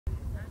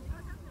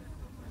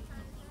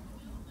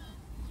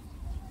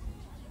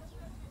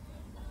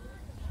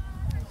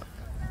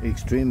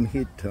Extreme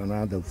heat,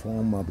 another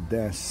form of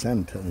death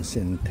sentence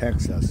in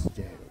Texas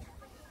jail.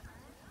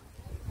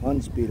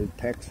 Huntsville,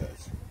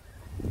 Texas.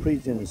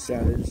 Prison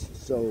cells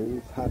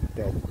so hot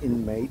that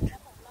inmates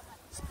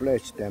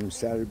splash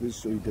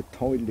themselves with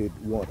toilet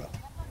water.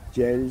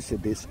 Jails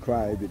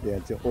described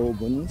as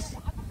ovens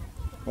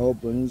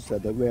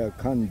where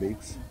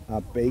convicts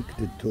are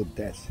baked to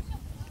death.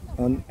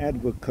 An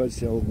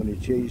advocacy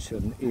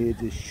organization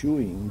is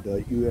suing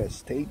the U.S.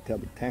 state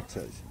of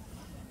Texas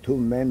to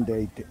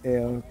mandate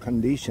air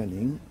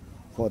conditioning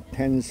for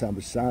tens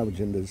of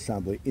thousands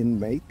of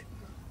inmates,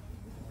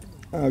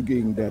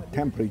 arguing that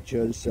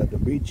temperatures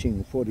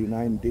reaching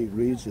 49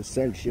 degrees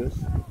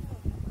Celsius,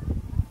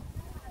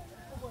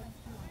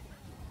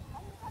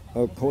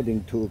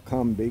 according to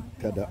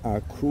convicts,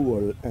 are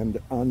cruel and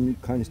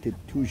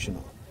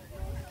unconstitutional.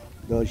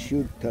 The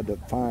suit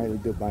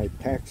filed by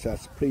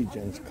Texas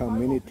Prisons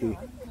Community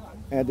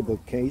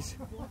Advocates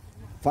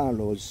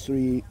follows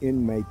 3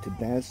 inmate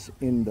deaths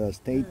in the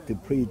state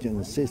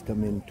prison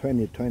system in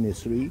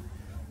 2023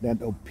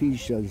 that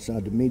officials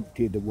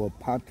admitted were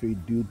partly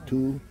due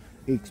to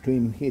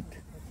extreme heat.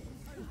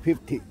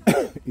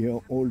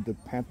 50-year-old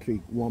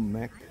Patrick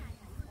Womack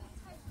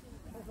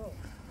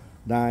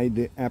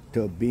died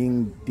after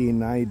being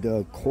denied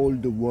a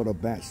cold water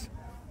bath.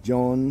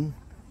 John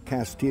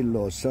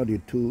Castillo,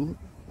 32,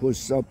 who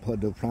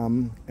suffered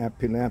from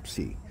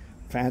epilepsy,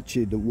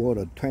 fetched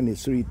water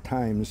 23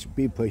 times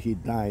before he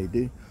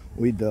died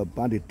with a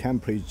body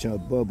temperature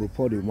above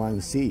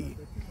 41 C.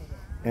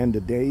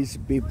 And days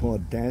before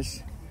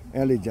death,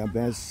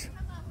 Elizabeth,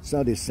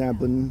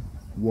 37,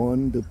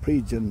 warned the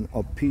prison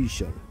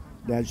official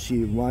that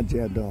she was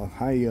at a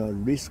higher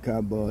risk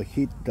of a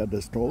heat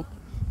stroke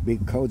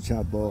because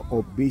of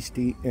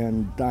obesity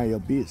and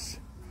diabetes.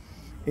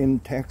 In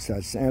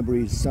Texas,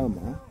 every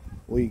summer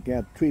we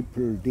get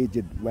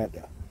triple-digit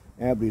weather.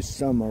 Every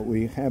summer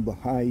we have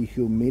high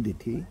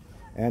humidity,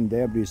 and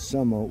every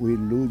summer we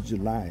lose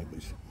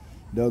lives.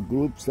 The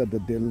groups of the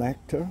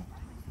director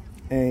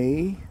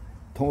A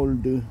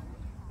told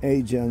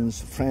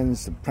Agents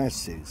France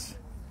Presses,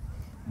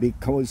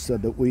 because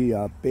we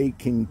are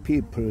baking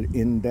people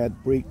in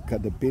that brick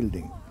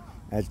building.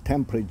 As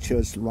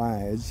temperatures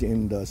rise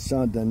in the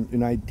southern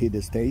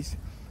United States,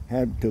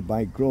 helped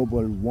by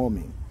global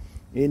warming,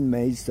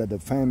 inmates and the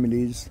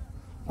families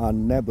are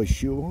never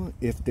sure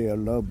if their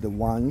loved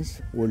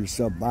ones will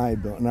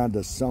survive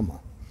another summer.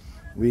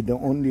 With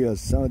only a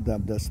third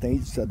of the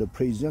state's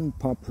prison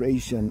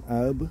population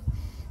of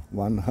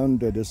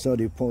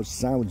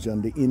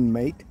 134,000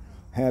 inmates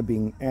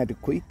having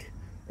adequate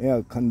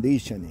air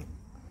conditioning,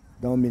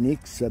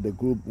 Dominique's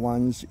Group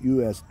 1's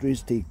U.S.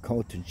 District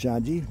Court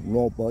Judge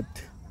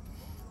Robert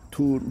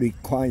to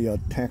require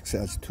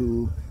Texas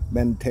to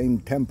maintain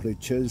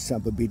temperatures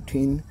of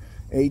between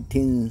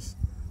 18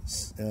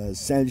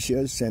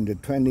 Celsius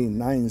and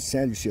 29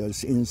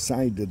 Celsius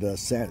inside the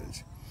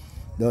cells.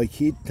 The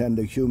heat and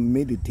the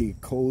humidity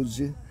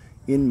cause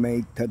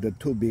inmates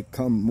to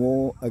become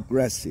more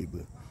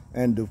aggressive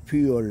and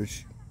fuel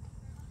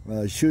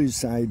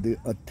suicide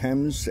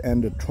attempts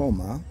and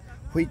trauma,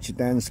 which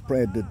then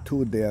spread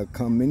to their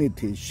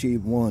community, she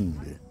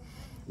warned.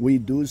 We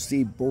do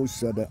see both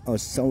the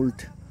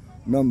assault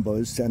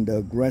numbers and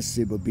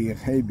aggressive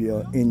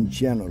behavior in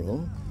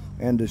general,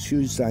 and the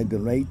suicide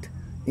rate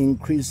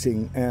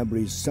increasing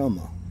every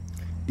summer.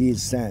 Dee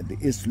said,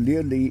 it's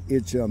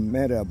a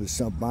matter of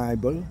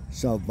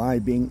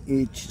surviving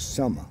each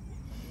summer.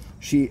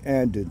 She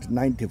added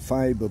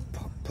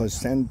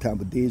 95%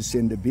 of these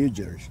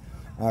individuals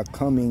are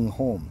coming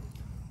home.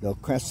 The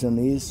question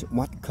is,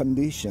 what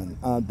condition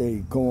are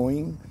they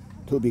going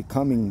to be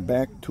coming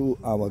back to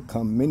our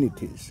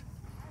communities?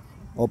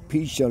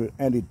 Official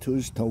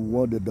attitudes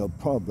toward the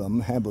problem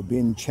have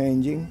been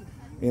changing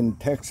in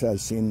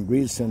Texas in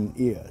recent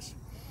years.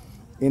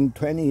 In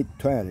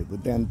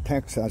 2012, then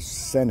Texas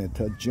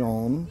Senator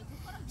John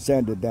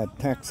said that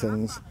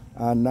Texans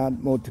are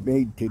not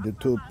motivated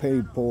to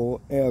pay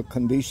for air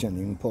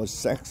conditioning for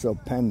sex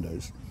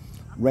offenders,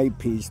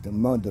 rapists,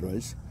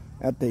 murderers,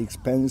 at the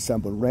expense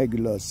of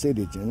regular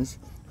citizens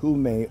who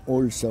may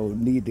also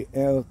need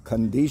air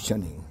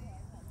conditioning.